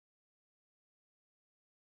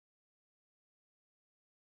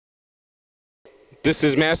This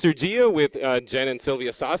is Master Gio with Jen and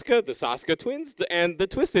Sylvia Soska, the Soska twins, and the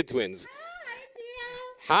Twisted twins.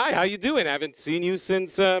 Hi, how you doing? I haven't seen you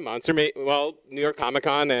since New York Comic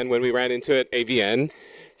Con, and when we ran into it, AVN.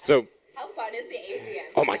 So, how fun is the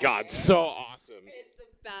AVN? oh my God, so awesome. It's the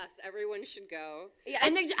best. Everyone should go. Yeah,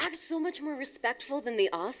 and they act so much more respectful than the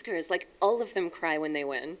Oscars. Like, all of them cry when they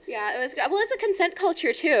win. Yeah, it was. Well, it's a consent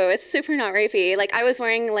culture too. It's super not rapey. Like, I was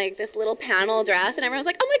wearing like this little panel dress, and everyone was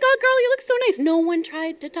like, "Oh my God, girl, you look so nice." No one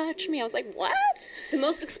tried to touch me. I was like, "What?" The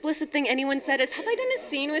most explicit thing anyone said is, "Have I done a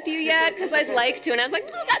scene with you yet? Because I'd like to." And I was like,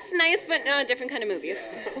 "Oh, that's nice, but no, different kind of movies."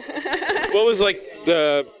 What was like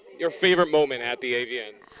your favorite moment at the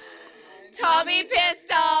AVNs? Tommy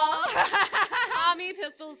Pistol! Tommy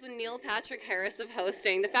Pistol's the Neil Patrick Harris of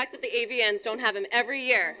hosting. The fact that the AVNs don't have him every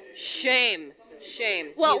year, shame.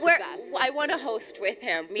 Shame. Well, I want to host with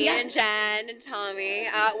him. Me and Jen and Tommy.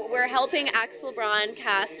 We're helping Axel Braun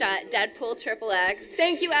cast Deadpool XXX.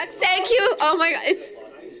 Thank you, Axel. Thank you. Oh my God, it's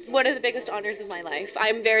one of the biggest honors of my life.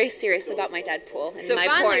 I'm very serious about my Deadpool and my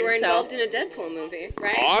porn. So we're involved in a Deadpool movie,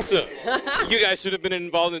 right? Awesome. You guys should have been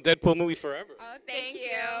involved in a Deadpool movie forever. Oh, thank you.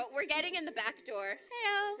 We're getting in the back door.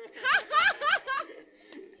 Heyo.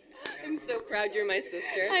 I'm so proud you're my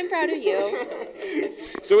sister. I'm proud of you.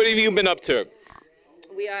 So what have you been up to?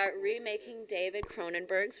 We are remaking David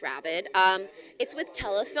Cronenberg's Rabid. It's with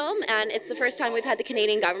Telefilm, and it's the first time we've had the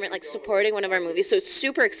Canadian government like supporting one of our movies, so it's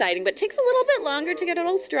super exciting, but it takes a little bit longer to get it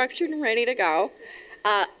all structured and ready to go.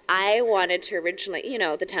 I wanted to originally, you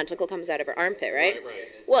know, the tentacle comes out of her armpit, right? Right.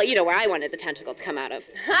 Well, you know where I wanted the tentacle to come out of.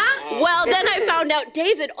 Huh? Well, then I found out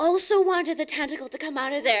David also wanted the tentacle to come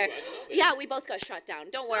out of there. Yeah, we both got shot down.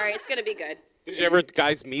 Don't worry, it's going to be good. Did you ever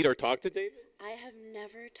guys meet or talk to David? I have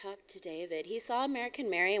never talked to David. He saw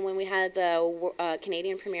American Mary, and when we had the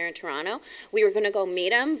Canadian premiere in Toronto, we were going to go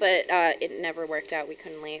meet him, but it never worked out. We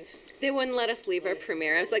couldn't leave. They wouldn't let us leave our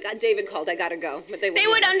premiere. I was like, David called, I gotta go. But they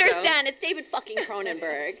would understand. It's David fucking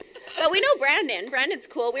Cronenberg. But we know Brandon. Brandon's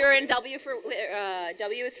cool. We were in W is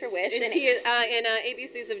for Wish. And he in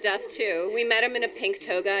ABCs of Death, too. We met him in a pink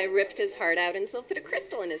toga. I ripped his heart out and still put a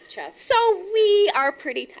crystal in his chest. So we are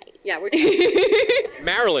pretty tight. Yeah, we're tight.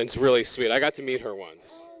 Marilyn's really sweet. I got to meet her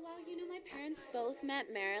once. Oh, wow. You know, my parents both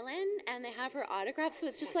met Marilyn, and they have her autograph, so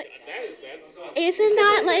it's just like, isn't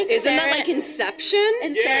that like Inception?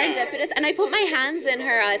 And serendipitous. And I put my hands in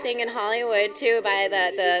her thing in Hollywood, too, by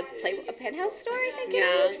the Penthouse store, I think it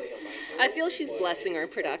is. I feel she's blessing our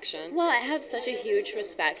production. Well, I have such a huge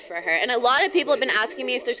respect for her. And a lot of people have been asking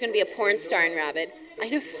me if there's going to be a porn star in Rabid. I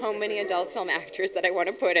know so many adult film actors that I want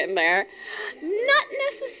to put in there. Not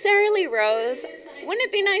necessarily Rose. Wouldn't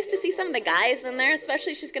it be nice to see some of the guys in there,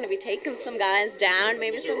 especially if she's going to be taking some guys down?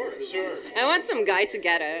 Maybe sure. I want some guy to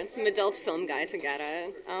get it. Some adult film guy to get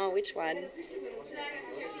it. Oh, which one?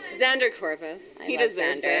 Xander Corvus. He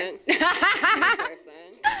deserves it. He deserves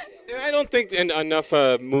it. I don't think enough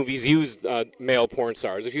movies use male porn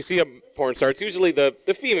stars. If you see a porn star, it's usually the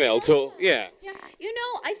female. So, yeah. Yeah. You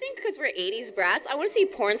know, I think because we're 80s brats, I want to see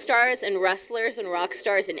porn stars and wrestlers and rock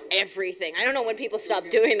stars and everything. I don't know when people stop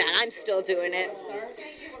doing that. I'm still doing it.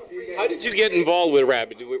 How did you get involved with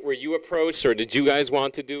Rabid? Were you approached, or did you guys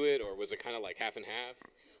want to do it, or was it kind of like half and half?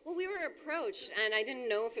 Well, we were approached, and I didn't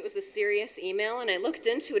know if it was a serious email, and I looked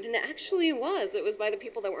into it, and it actually was. It was by the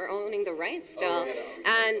people that were owning the rights still.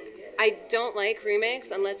 And I don't like remakes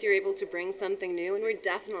unless you're able to bring something new, and we're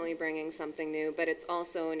definitely bringing something new, but it's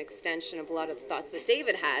also an extension of a lot of the thoughts that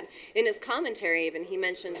David had. In his commentary, even, he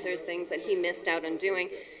mentions there's things that he missed out on doing,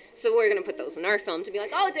 so we're going to put those in our film to be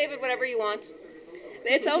like, oh, David, whatever you want.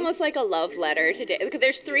 It's almost like a love letter to David, because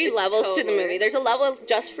there's three levels to the movie. There's a level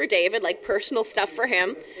just for David, like personal stuff for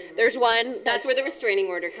him. There's one that's where the restraining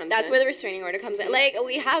order comes in. That's where the restraining order comes in. Like,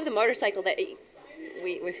 we have the motorcycle that...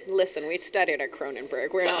 Listen, we studied at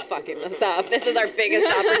Cronenberg. We're not fucking this up. This is our biggest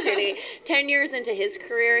opportunity. 10 years into his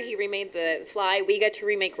career, he remade The Fly. We get to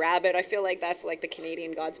remake Rabid. I feel like that's like the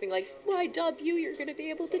Canadian gods being like, why dub you? You're going to be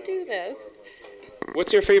able to do this.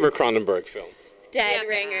 What's your favorite Cronenberg film? Dead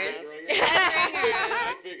Ringers. Dead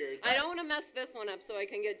Ringers. I don't want to mess this one up so I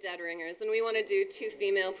can get Dead Ringers. And we want to do 2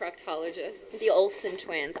 female proctologists. The Olsen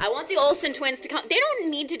twins. I want the Olsen twins to come. They don't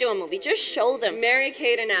need to do a movie. Just show them.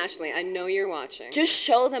 Mary-Kate and Ashley, I know you're watching. Just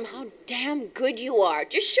show them how damn good you are.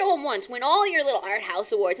 Just show them once. Win all your little art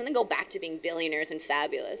house awards and then go back to being billionaires and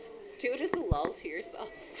fabulous. Do it as a lull to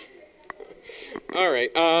yourselves. All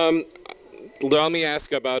right. Let me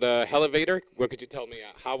ask about Elevator. What could you tell me?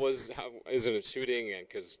 How is it a shooting? And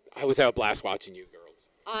because I was out blast watching you girls.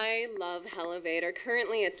 I love Elevator.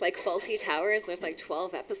 Currently, it's like Faulty Towers. There's like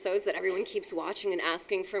 12 episodes that everyone keeps watching and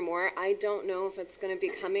asking for more. I don't know if it's going to be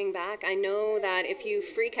coming back. I know that if you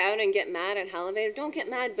freak out and get mad at Elevator, don't get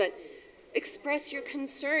mad, but express your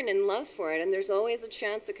concern and love for it. And there's always a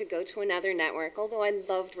chance it could go to another network. Although I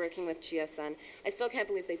loved working with GSN, I still can't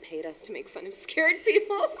believe they paid us to make fun of scared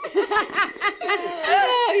people.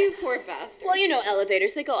 Oh, you poor bastard. Well, you know,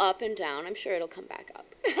 elevators, they go up and down. I'm sure it'll come back up.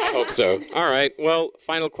 I hope so. All right. Well,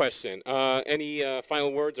 final question. Any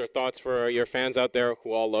final words or thoughts for your fans out there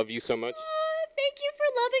who all love you so much? Thank you for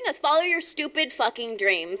loving us. Follow your stupid fucking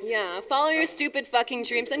dreams. Yeah, follow your stupid fucking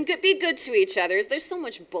dreams and be good to each other. There's so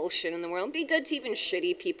much bullshit in the world. Be good to even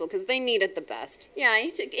shitty people because they need it the best. Yeah,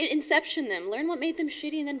 you to inception them. Learn what made them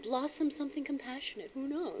shitty and then blossom something compassionate. Who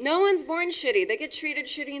knows? No one's born shitty. They get treated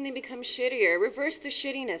shitty and they become shittier. Reverse the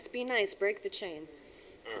shittiness. Be nice. Break the chain.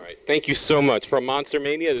 All right. Thank you so much. From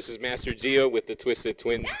Monster-Mania, this is Master Geo with the Twisted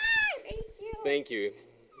Twins. Thank you. Thank you.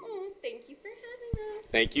 Oh, thank you for having us.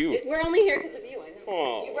 Thank you. We're only here because of you, I know.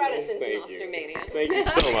 Oh, You brought us into thank you. Monster-Mania. Thank you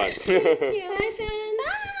so much. Bye, fans.